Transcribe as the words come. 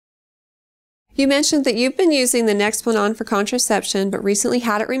You mentioned that you've been using the Nexplanon for contraception, but recently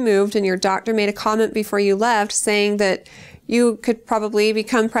had it removed, and your doctor made a comment before you left saying that you could probably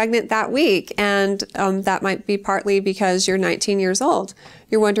become pregnant that week, and that might be partly because you're 19 years old.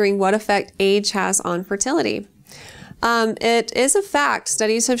 You're wondering what effect age has on fertility. It is a fact.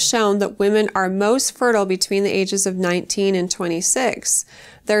 Studies have shown that women are most fertile between the ages of 19 and 26.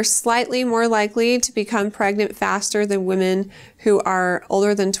 They're slightly more likely to become pregnant faster than women who are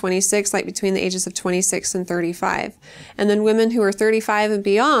older than 26, like between the ages of 26 and 35. And then women who are 35 and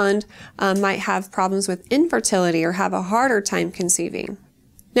beyond might have problems with infertility or have a harder time conceiving.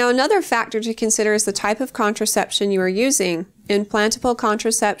 Now, another factor to consider is the type of contraception you are using. Implantable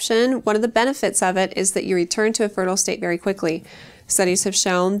contraception, one of the benefits of it is that you return to a fertile state very quickly. Studies have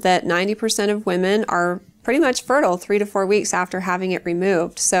shown that 90% of women are pretty much fertile 3 to 4 weeks after having it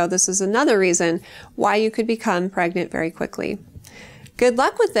removed. So this is another reason why you could become pregnant very quickly. Good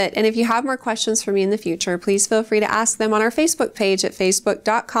luck with it. And if you have more questions for me in the future, please feel free to ask them on our Facebook page at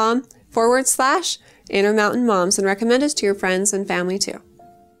facebook.com/Intermountain Moms, and recommend us to your friends and family too.